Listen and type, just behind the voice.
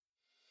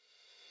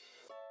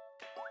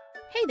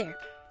Hey there.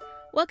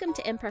 Welcome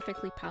to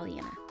Imperfectly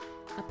Pollyanna,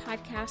 a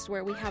podcast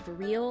where we have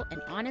real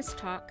and honest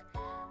talk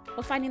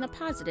while finding the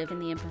positive in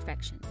the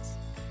imperfections.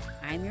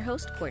 I'm your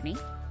host, Courtney,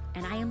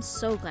 and I am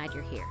so glad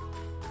you're here.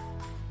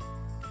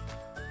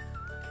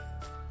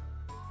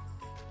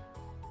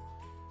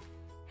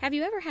 Have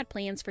you ever had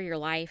plans for your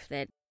life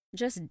that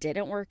just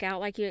didn't work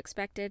out like you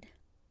expected?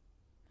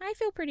 I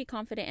feel pretty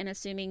confident in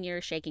assuming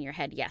you're shaking your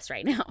head yes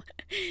right now.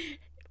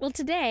 Well,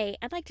 today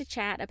I'd like to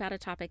chat about a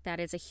topic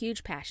that is a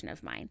huge passion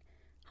of mine,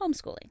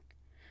 homeschooling.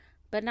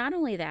 But not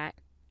only that,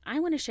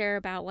 I want to share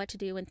about what to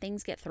do when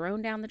things get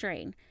thrown down the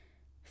drain.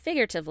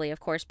 Figuratively,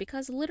 of course,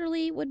 because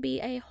literally would be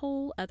a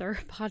whole other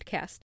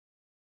podcast.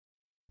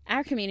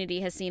 Our community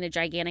has seen a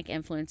gigantic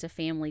influence of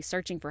families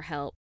searching for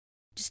help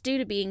just due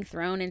to being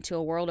thrown into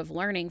a world of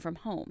learning from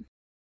home.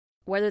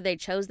 Whether they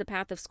chose the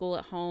path of school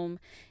at home,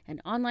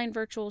 an online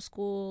virtual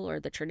school, or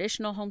the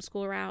traditional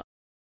homeschool route,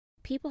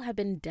 people have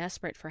been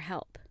desperate for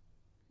help.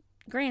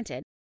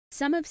 Granted,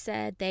 some have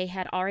said they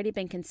had already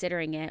been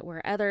considering it,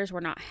 where others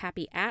were not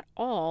happy at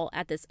all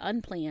at this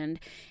unplanned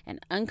and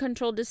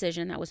uncontrolled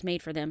decision that was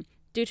made for them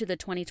due to the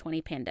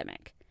 2020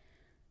 pandemic.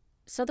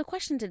 So the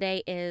question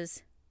today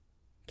is,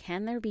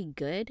 can there be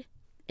good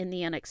in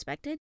the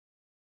unexpected?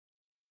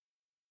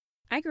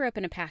 I grew up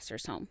in a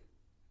pastor's home.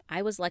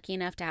 I was lucky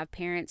enough to have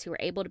parents who were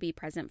able to be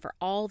present for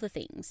all the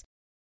things.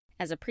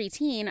 As a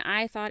preteen,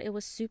 I thought it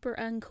was super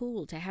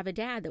uncool to have a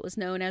dad that was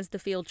known as the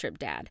field trip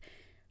dad.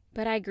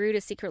 But I grew to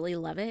secretly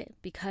love it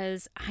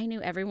because I knew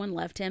everyone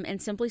loved him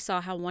and simply saw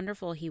how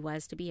wonderful he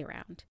was to be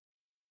around.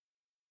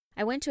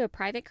 I went to a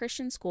private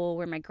Christian school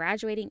where my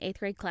graduating 8th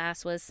grade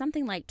class was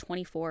something like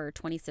 24 or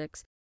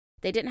 26.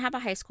 They didn't have a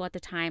high school at the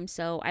time,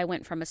 so I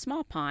went from a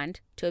small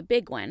pond to a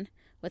big one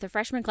with a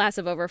freshman class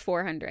of over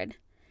 400.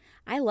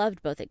 I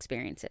loved both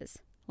experiences.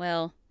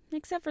 Well,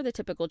 except for the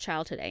typical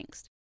childhood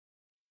angst.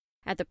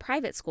 At the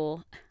private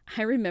school,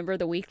 I remember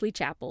the weekly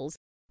chapels,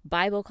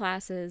 Bible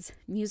classes,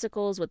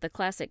 musicals with the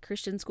classic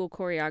Christian school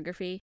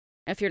choreography.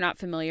 If you're not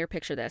familiar,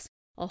 picture this.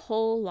 A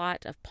whole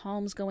lot of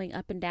palms going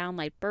up and down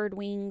like bird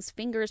wings,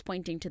 fingers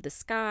pointing to the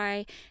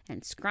sky,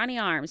 and scrawny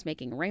arms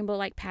making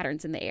rainbow-like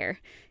patterns in the air.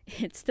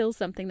 It's still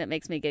something that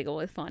makes me giggle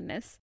with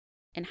fondness.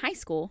 In high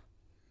school,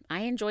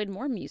 I enjoyed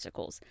more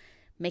musicals,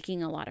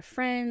 making a lot of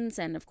friends,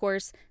 and of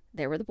course,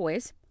 there were the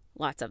boys,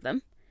 lots of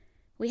them.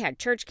 We had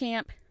church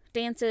camp,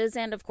 dances,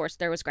 and of course,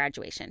 there was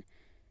graduation.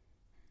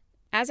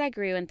 As I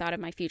grew and thought of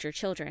my future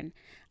children,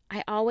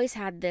 I always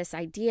had this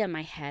idea in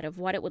my head of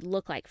what it would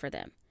look like for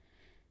them.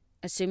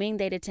 Assuming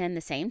they'd attend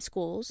the same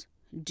schools,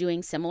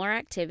 doing similar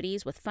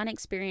activities with fun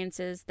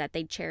experiences that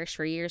they'd cherish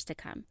for years to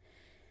come.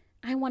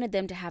 I wanted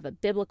them to have a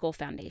biblical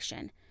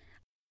foundation.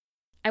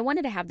 I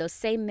wanted to have those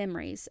same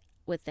memories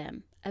with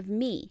them of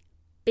me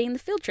being the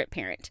field trip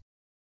parent.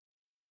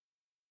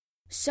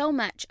 So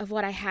much of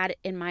what I had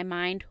in my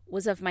mind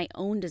was of my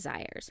own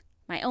desires,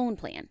 my own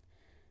plan.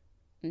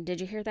 Did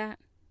you hear that?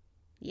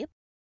 Yep.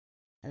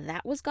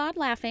 That was God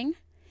laughing.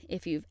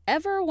 If you've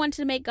ever wanted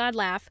to make God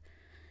laugh,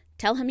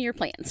 tell him your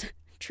plans.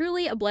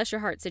 Truly a bless your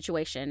heart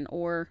situation,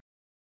 or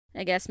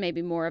I guess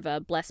maybe more of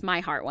a bless my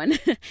heart one.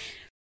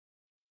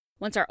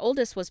 Once our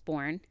oldest was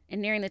born,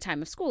 and nearing the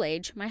time of school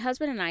age, my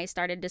husband and I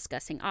started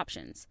discussing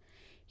options.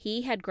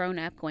 He had grown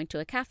up going to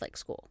a Catholic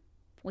school.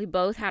 We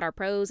both had our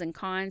pros and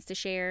cons to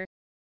share.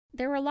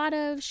 There were a lot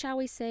of, shall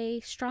we say,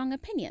 strong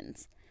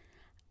opinions.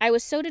 I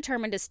was so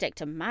determined to stick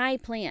to my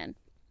plan,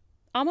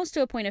 almost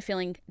to a point of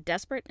feeling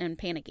desperate and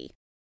panicky.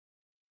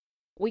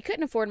 We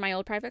couldn't afford my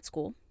old private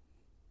school.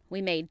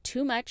 We made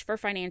too much for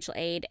financial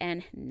aid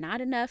and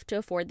not enough to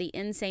afford the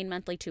insane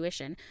monthly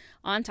tuition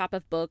on top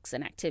of books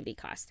and activity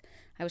costs.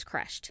 I was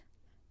crushed.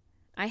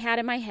 I had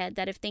in my head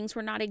that if things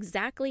were not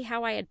exactly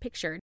how I had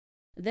pictured,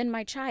 then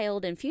my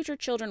child and future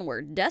children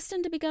were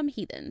destined to become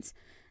heathens,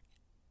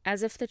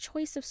 as if the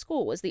choice of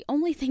school was the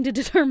only thing to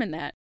determine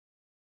that.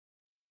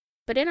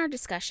 But in our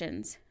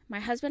discussions,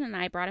 my husband and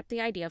I brought up the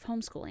idea of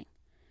homeschooling.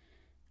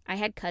 I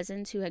had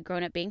cousins who had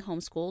grown up being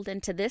homeschooled,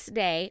 and to this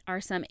day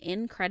are some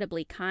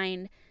incredibly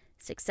kind,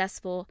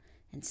 successful,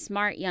 and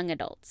smart young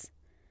adults.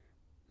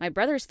 My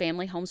brother's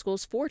family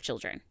homeschools 4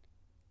 children.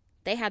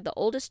 They had the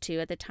oldest 2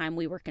 at the time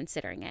we were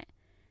considering it.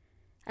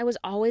 I was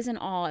always in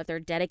awe of their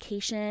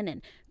dedication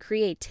and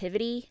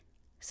creativity,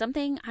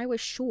 something I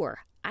was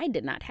sure I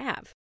did not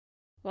have.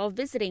 While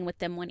visiting with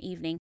them one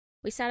evening,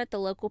 we sat at the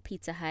local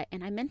Pizza Hut,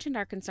 and I mentioned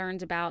our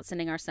concerns about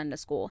sending our son to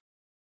school.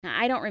 Now,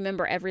 I don't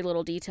remember every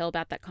little detail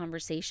about that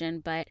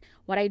conversation, but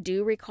what I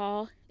do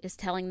recall is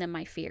telling them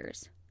my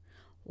fears.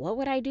 What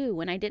would I do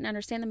when I didn't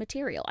understand the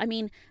material? I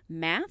mean,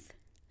 math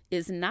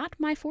is not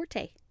my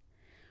forte.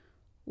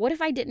 What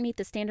if I didn't meet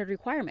the standard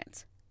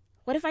requirements?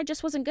 What if I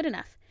just wasn't good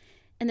enough?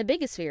 And the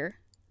biggest fear,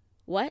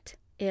 what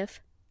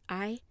if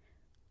I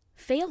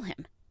fail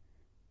him?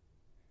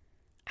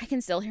 I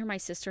can still hear my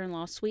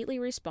sister-in-law sweetly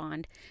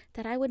respond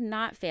that I would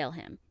not fail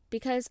him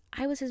because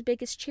I was his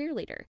biggest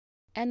cheerleader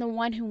and the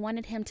one who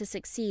wanted him to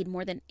succeed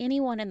more than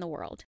anyone in the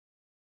world.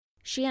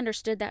 She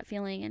understood that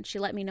feeling, and she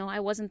let me know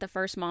I wasn't the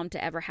first mom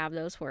to ever have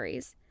those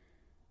worries.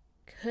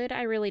 Could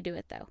I really do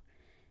it, though?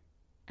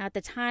 At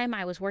the time,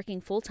 I was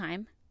working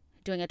full-time,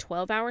 doing a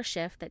 12-hour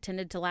shift that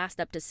tended to last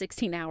up to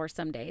 16 hours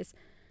some days.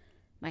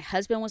 My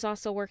husband was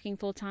also working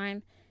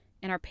full-time,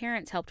 and our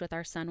parents helped with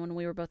our son when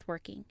we were both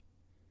working.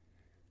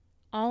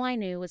 All I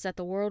knew was that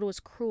the world was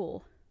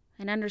cruel,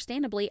 and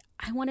understandably,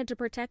 I wanted to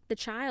protect the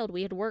child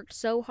we had worked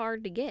so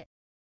hard to get.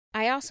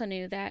 I also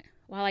knew that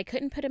while I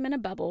couldn't put him in a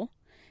bubble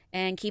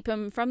and keep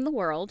him from the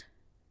world,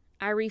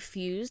 I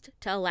refused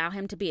to allow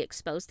him to be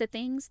exposed to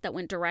things that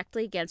went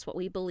directly against what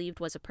we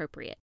believed was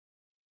appropriate.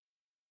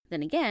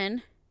 Then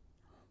again,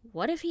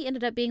 what if he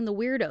ended up being the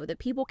weirdo that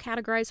people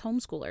categorize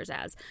homeschoolers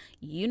as?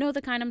 You know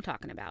the kind I'm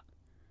talking about.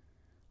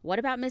 What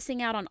about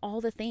missing out on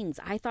all the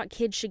things I thought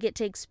kids should get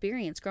to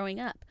experience growing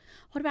up?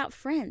 What about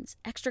friends,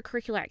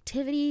 extracurricular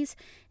activities,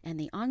 and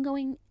the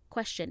ongoing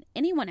question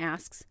anyone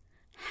asks,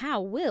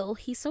 how will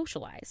he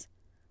socialize?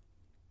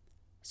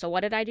 So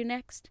what did I do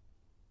next?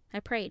 I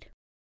prayed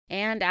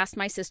and asked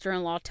my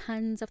sister-in-law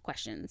tons of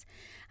questions.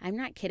 I'm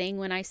not kidding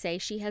when I say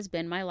she has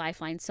been my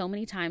lifeline so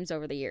many times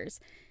over the years.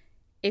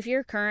 If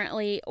you're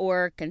currently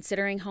or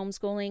considering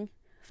homeschooling,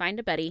 find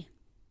a buddy.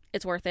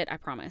 It's worth it, I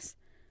promise.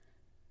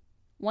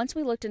 Once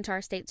we looked into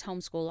our state's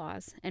homeschool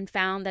laws and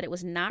found that it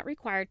was not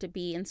required to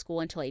be in school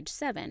until age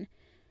 7,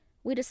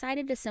 we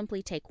decided to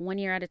simply take 1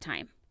 year at a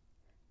time,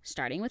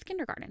 starting with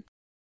kindergarten.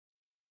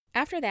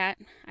 After that,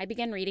 I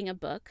began reading a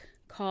book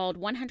called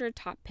 100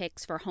 Top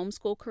Picks for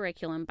Homeschool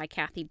Curriculum by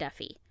Kathy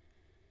Duffy.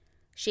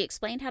 She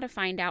explained how to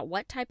find out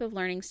what type of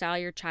learning style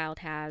your child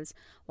has,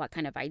 what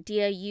kind of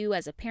idea you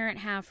as a parent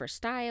have for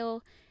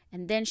style,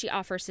 and then she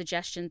offers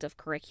suggestions of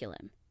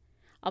curriculum.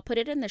 I'll put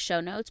it in the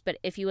show notes, but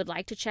if you would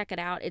like to check it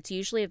out, it's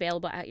usually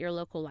available at your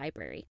local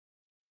library.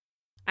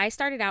 I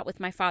started out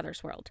with My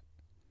Father's World.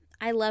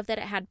 I love that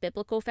it had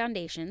biblical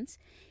foundations,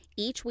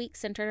 each week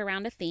centered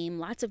around a theme,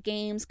 lots of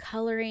games,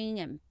 coloring,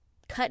 and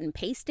cut and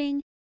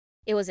pasting.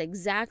 It was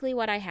exactly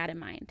what I had in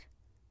mind.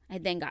 I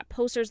then got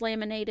posters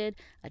laminated,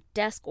 a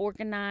desk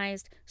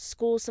organized,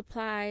 school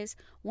supplies,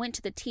 went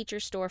to the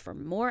teacher's store for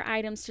more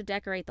items to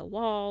decorate the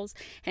walls,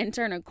 and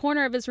turn a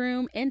corner of his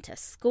room into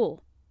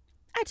school.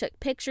 I took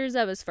pictures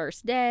of his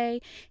first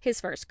day,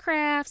 his first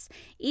crafts,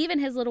 even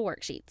his little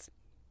worksheets.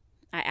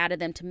 I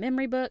added them to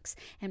memory books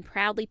and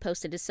proudly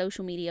posted to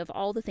social media of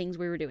all the things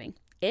we were doing.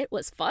 It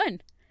was fun.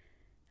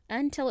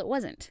 Until it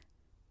wasn't.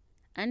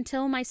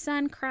 Until my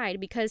son cried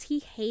because he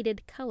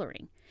hated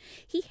coloring.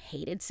 He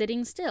hated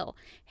sitting still,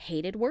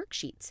 hated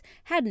worksheets,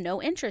 had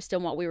no interest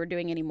in what we were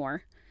doing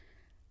anymore.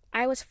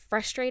 I was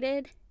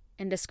frustrated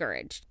and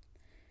discouraged.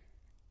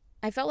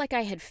 I felt like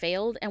I had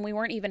failed and we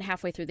weren't even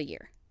halfway through the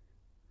year.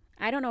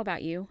 I don't know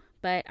about you,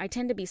 but I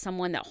tend to be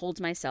someone that holds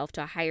myself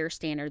to a higher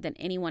standard than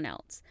anyone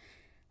else.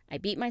 I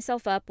beat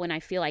myself up when I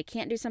feel I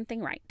can't do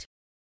something right.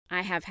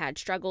 I have had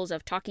struggles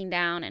of talking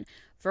down and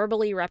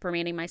verbally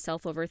reprimanding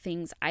myself over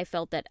things I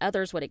felt that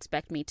others would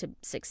expect me to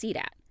succeed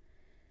at.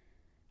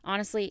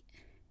 Honestly,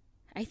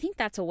 I think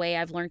that's a way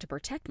I've learned to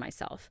protect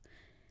myself.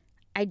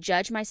 I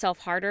judge myself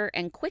harder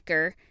and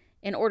quicker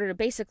in order to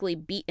basically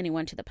beat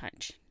anyone to the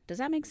punch. Does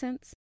that make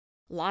sense?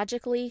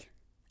 Logically,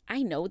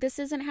 I know this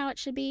isn't how it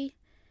should be.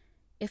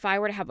 If I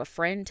were to have a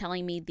friend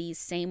telling me these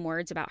same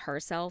words about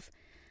herself,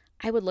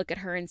 I would look at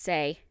her and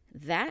say,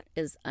 "That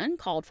is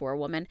uncalled for,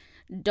 woman.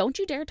 Don't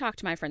you dare talk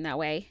to my friend that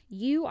way.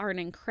 You are an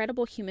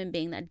incredible human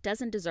being that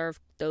doesn't deserve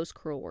those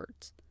cruel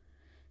words."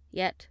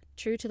 Yet,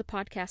 true to the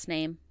podcast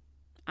name,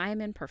 I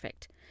am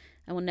imperfect.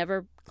 I will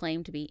never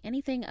claim to be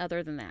anything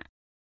other than that.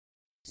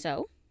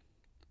 So,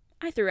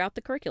 I threw out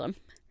the curriculum.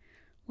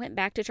 Went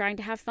back to trying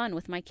to have fun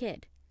with my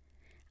kid.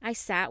 I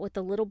sat with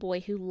the little boy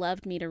who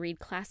loved me to read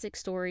classic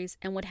stories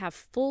and would have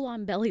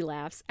full-on belly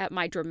laughs at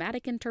my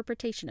dramatic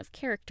interpretation of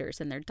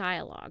characters and their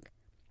dialogue.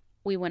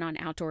 We went on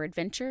outdoor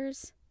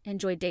adventures,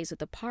 enjoyed days at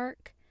the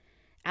park,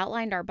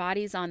 outlined our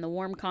bodies on the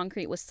warm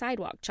concrete with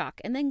sidewalk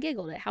chalk, and then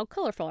giggled at how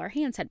colorful our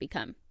hands had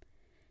become.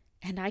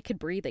 And I could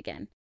breathe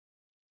again.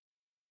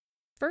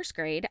 First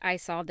grade, I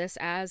saw this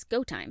as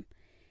go time.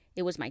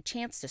 It was my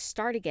chance to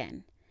start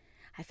again.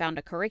 I found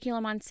a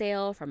curriculum on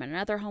sale from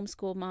another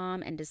homeschool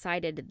mom and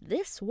decided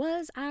this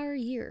was our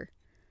year.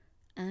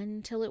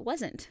 Until it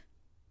wasn't.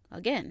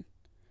 Again.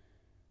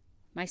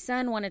 My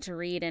son wanted to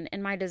read, and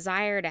in my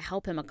desire to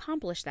help him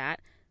accomplish that,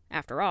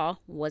 after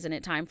all, wasn't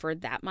it time for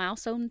that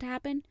milestone to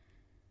happen?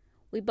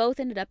 We both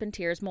ended up in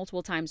tears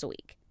multiple times a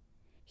week.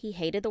 He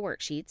hated the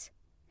worksheets,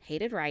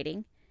 hated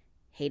writing,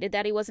 hated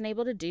that he wasn't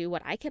able to do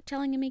what I kept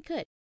telling him he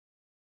could.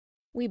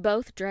 We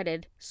both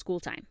dreaded school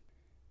time.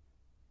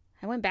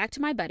 I went back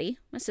to my buddy,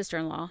 my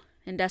sister-in-law,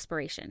 in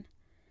desperation.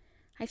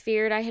 I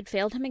feared I had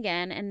failed him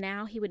again, and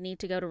now he would need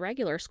to go to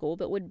regular school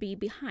but would be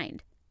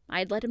behind. I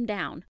had let him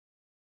down.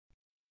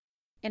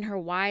 In her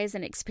wise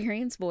and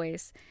experienced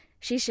voice,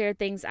 she shared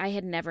things I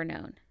had never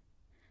known.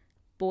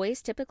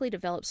 Boys typically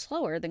develop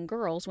slower than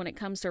girls when it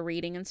comes to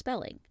reading and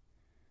spelling.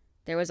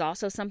 There was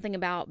also something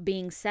about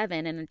being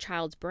 7 in a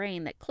child's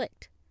brain that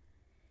clicked.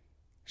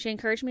 She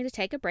encouraged me to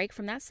take a break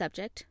from that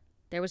subject.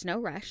 There was no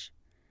rush.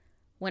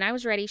 When I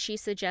was ready, she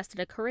suggested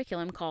a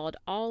curriculum called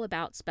All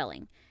About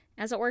Spelling,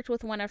 as it worked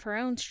with one of her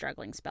own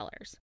struggling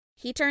spellers.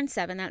 He turned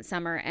 7 that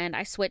summer, and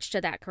I switched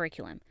to that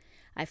curriculum.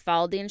 I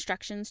followed the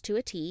instructions to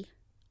a T,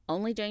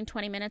 only doing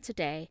 20 minutes a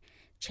day,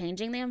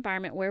 changing the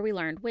environment where we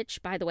learned,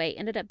 which, by the way,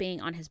 ended up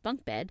being on his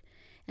bunk bed,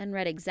 and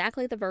read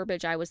exactly the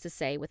verbiage I was to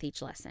say with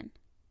each lesson.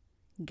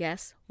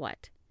 Guess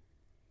what?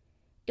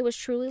 It was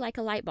truly like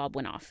a light bulb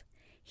went off.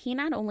 He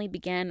not only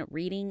began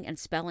reading and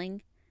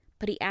spelling,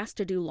 but he asked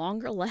to do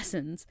longer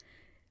lessons,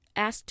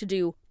 asked to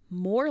do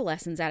more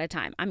lessons at a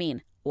time. I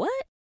mean,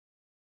 what?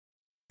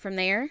 From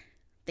there,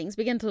 things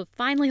began to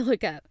finally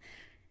look up.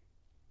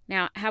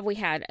 Now, have we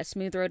had a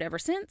smooth road ever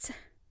since?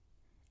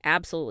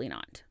 Absolutely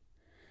not.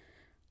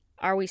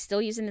 Are we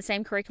still using the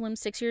same curriculum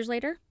 6 years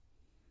later?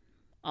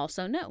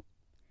 Also no.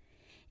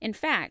 In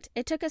fact,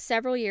 it took us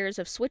several years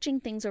of switching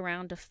things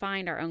around to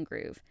find our own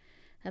groove.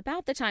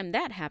 About the time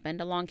that happened,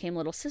 along came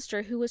little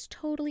sister who was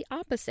totally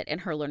opposite in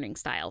her learning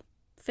style.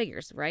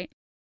 Figures, right?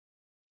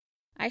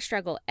 I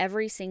struggle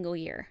every single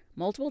year,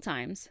 multiple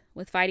times,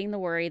 with fighting the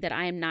worry that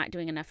I am not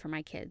doing enough for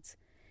my kids.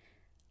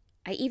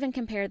 I even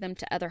compare them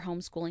to other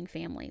homeschooling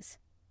families,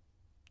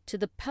 to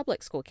the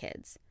public school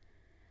kids.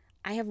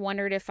 I have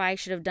wondered if I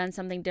should have done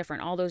something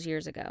different all those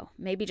years ago,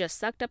 maybe just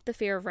sucked up the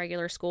fear of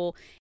regular school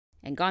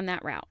and gone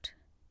that route.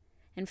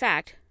 In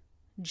fact,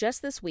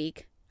 just this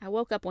week, I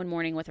woke up one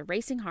morning with a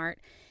racing heart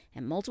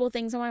and multiple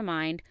things on my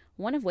mind,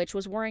 one of which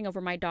was worrying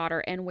over my daughter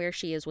and where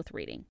she is with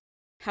reading.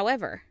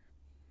 However,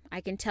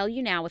 I can tell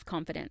you now with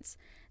confidence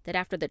that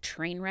after the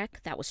train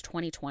wreck that was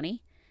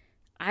 2020,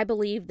 I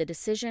believe the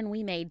decision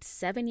we made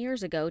 7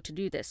 years ago to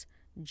do this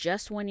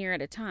just 1 year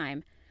at a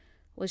time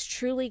was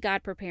truly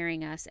God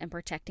preparing us and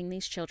protecting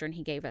these children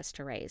He gave us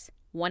to raise,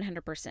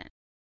 100%.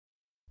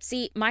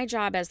 See, my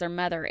job as their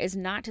mother is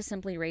not to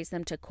simply raise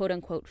them to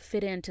quote-unquote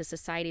fit into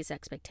society's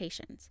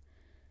expectations.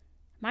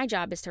 My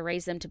job is to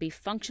raise them to be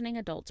functioning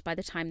adults by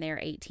the time they are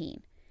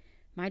 18.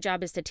 My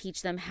job is to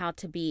teach them how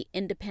to be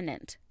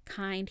independent,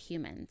 kind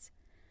humans.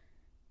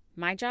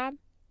 My job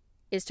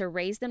is to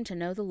raise them to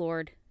know the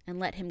Lord and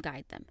let Him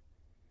guide them.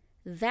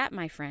 That,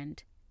 my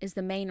friend, is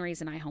the main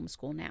reason I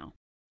homeschool now.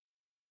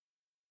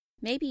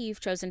 Maybe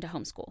you've chosen to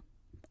homeschool,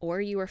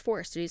 or you were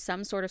forced to do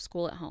some sort of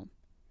school at home.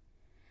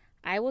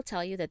 I will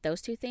tell you that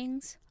those two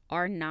things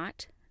are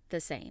not the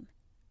same.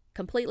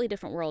 Completely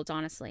different worlds,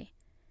 honestly.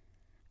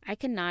 I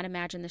cannot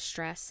imagine the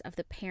stress of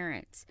the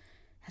parents,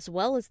 as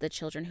well as the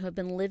children who have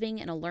been living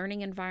in a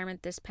learning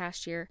environment this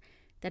past year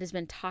that has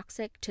been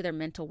toxic to their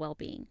mental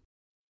well-being.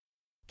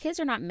 Kids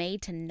are not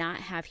made to not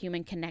have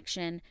human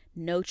connection,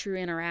 no true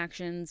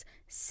interactions,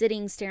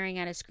 sitting staring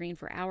at a screen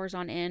for hours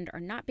on end,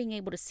 or not being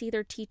able to see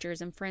their teachers'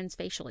 and friends'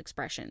 facial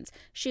expressions.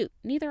 Shoot,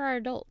 neither are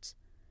adults.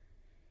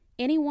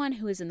 Anyone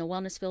who is in the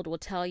wellness field will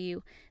tell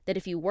you that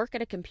if you work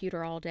at a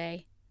computer all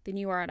day, then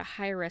you are at a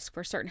higher risk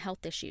for certain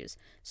health issues,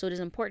 so it is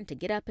important to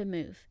get up and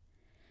move.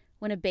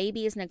 When a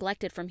baby is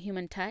neglected from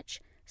human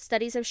touch,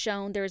 studies have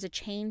shown there is a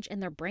change in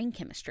their brain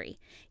chemistry.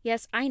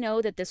 Yes, I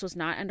know that this was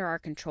not under our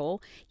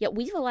control, yet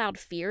we've allowed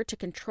fear to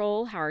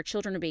control how our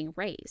children are being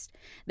raised.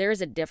 There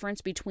is a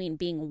difference between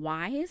being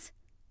wise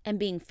and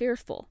being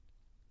fearful.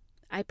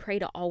 I pray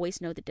to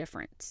always know the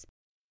difference.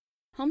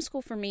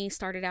 Homeschool for me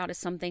started out as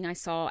something I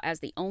saw as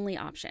the only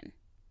option.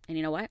 And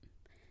you know what?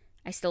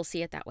 I still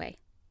see it that way.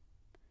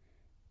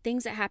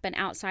 Things that happen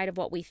outside of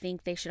what we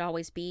think they should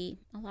always be,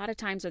 a lot of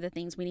times are the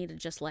things we need to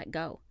just let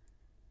go.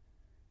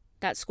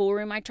 That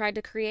schoolroom I tried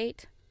to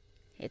create,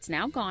 it's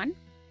now gone.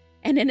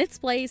 And in its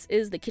place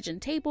is the kitchen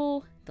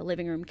table, the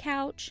living room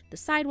couch, the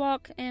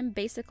sidewalk, and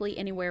basically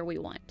anywhere we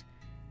want.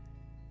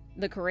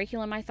 The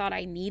curriculum I thought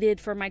I needed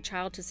for my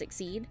child to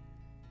succeed,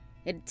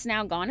 it's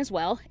now gone as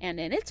well, and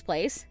in its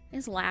place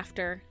is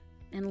laughter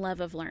and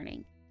love of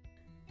learning.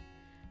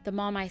 The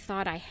mom I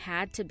thought I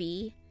had to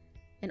be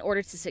in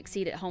order to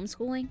succeed at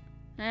homeschooling,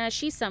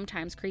 she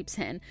sometimes creeps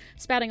in,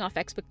 spouting off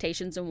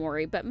expectations and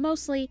worry, but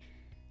mostly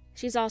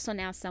she's also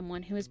now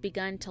someone who has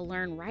begun to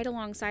learn right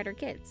alongside her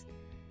kids.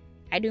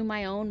 I do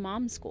my own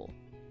mom's school.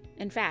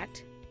 In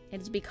fact,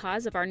 it is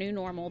because of our new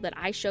normal that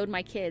I showed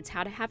my kids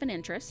how to have an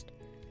interest,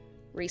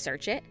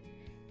 research it,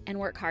 and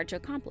work hard to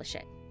accomplish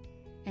it.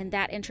 And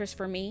that interest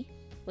for me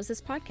was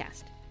this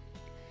podcast.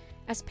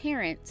 As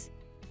parents,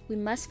 we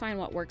must find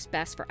what works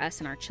best for us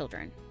and our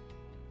children.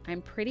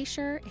 I'm pretty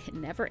sure it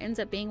never ends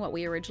up being what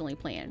we originally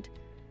planned.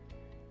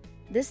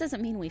 This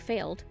doesn't mean we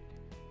failed.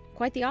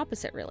 Quite the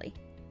opposite, really.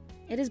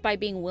 It is by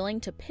being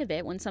willing to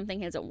pivot when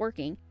something isn't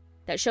working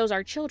that shows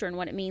our children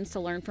what it means to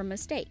learn from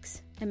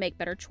mistakes and make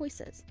better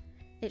choices.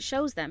 It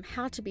shows them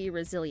how to be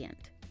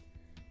resilient.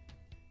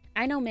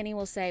 I know many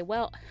will say,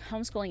 well,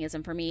 homeschooling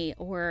isn't for me,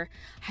 or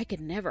I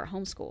could never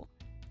homeschool.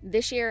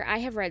 This year, I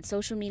have read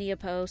social media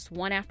posts,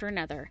 one after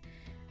another,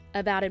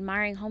 about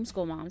admiring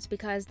homeschool moms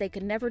because they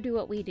could never do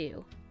what we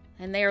do,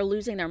 and they are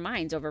losing their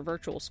minds over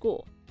virtual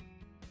school.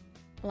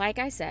 Like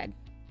I said,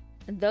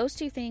 those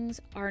two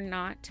things are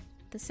not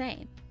the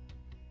same.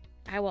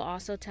 I will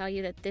also tell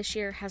you that this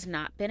year has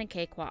not been a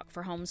cakewalk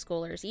for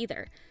homeschoolers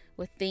either,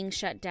 with things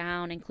shut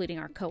down, including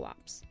our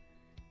co-ops.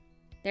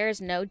 There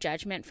is no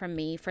judgment from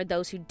me for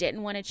those who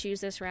didn't want to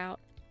choose this route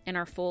and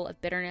are full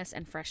of bitterness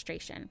and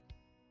frustration.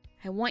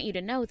 I want you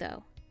to know,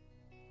 though,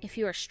 if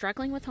you are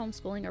struggling with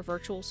homeschooling or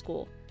virtual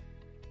school,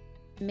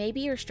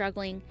 maybe you're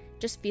struggling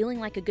just feeling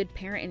like a good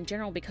parent in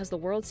general because the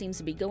world seems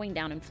to be going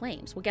down in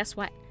flames. Well, guess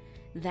what?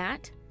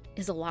 That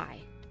is a lie.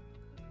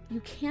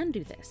 You can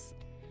do this.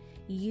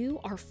 You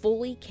are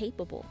fully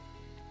capable.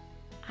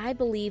 I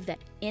believe that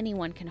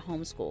anyone can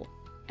homeschool,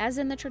 as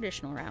in the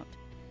traditional route,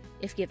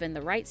 if given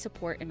the right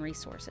support and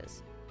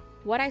resources.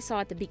 What I saw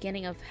at the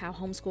beginning of how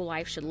homeschool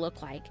life should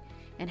look like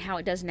and how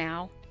it does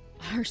now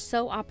are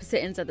so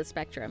opposite ends of the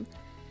spectrum.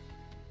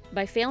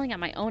 By failing at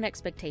my own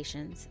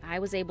expectations, I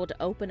was able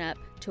to open up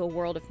to a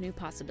world of new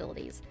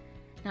possibilities,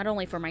 not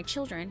only for my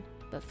children,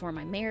 but for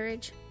my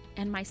marriage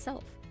and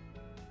myself.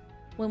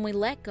 When we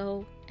let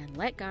go and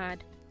let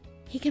God,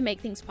 He can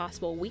make things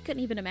possible we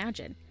couldn't even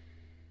imagine.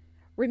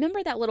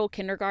 Remember that little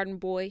kindergarten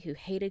boy who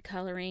hated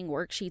coloring,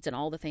 worksheets, and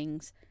all the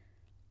things?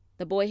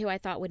 The boy who I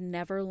thought would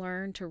never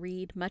learn to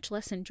read, much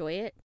less enjoy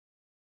it?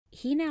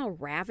 He now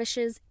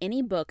ravishes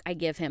any book I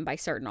give him by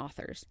certain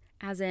authors,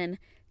 as in,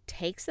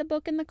 takes the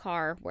book in the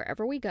car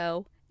wherever we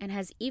go, and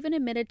has even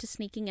admitted to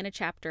sneaking in a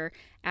chapter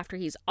after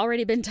he's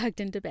already been tucked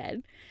into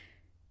bed.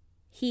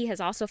 He has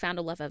also found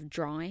a love of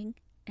drawing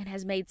and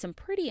has made some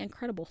pretty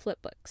incredible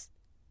flip books.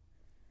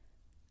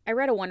 I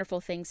read a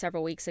wonderful thing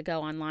several weeks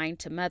ago online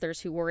to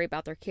mothers who worry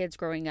about their kids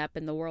growing up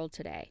in the world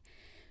today.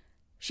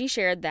 She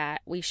shared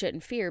that we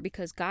shouldn't fear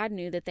because God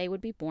knew that they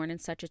would be born in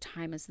such a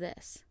time as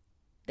this.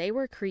 They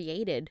were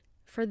created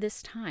for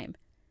this time.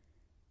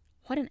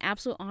 What an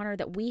absolute honor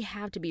that we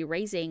have to be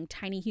raising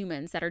tiny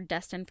humans that are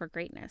destined for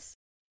greatness.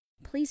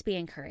 Please be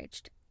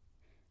encouraged.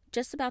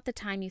 Just about the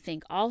time you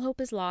think all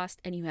hope is lost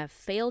and you have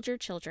failed your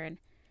children,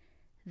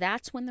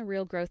 that's when the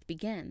real growth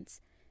begins,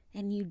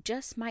 and you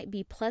just might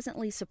be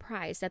pleasantly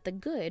surprised at the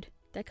good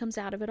that comes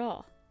out of it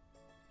all.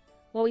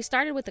 Well, we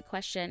started with the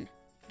question,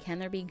 can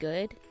there be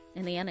good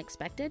in the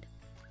unexpected?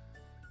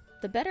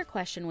 The better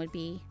question would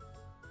be,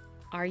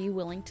 are you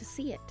willing to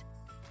see it?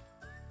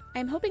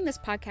 I'm hoping this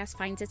podcast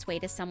finds its way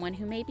to someone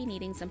who may be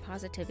needing some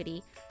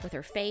positivity with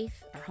her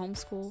faith or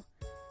homeschool.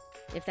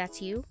 If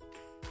that's you,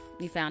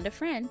 you found a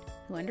friend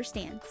who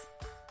understands.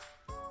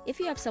 If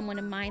you have someone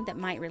in mind that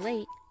might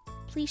relate,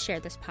 please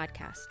share this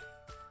podcast.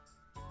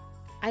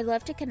 I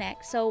love to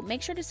connect, so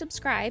make sure to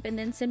subscribe and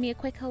then send me a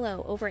quick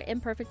hello over at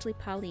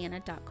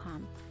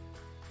imperfectlypollyanna.com.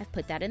 I've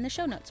put that in the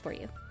show notes for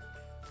you.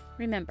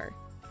 Remember,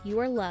 you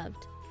are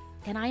loved,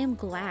 and I am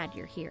glad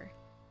you're here.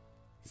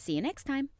 See you next time.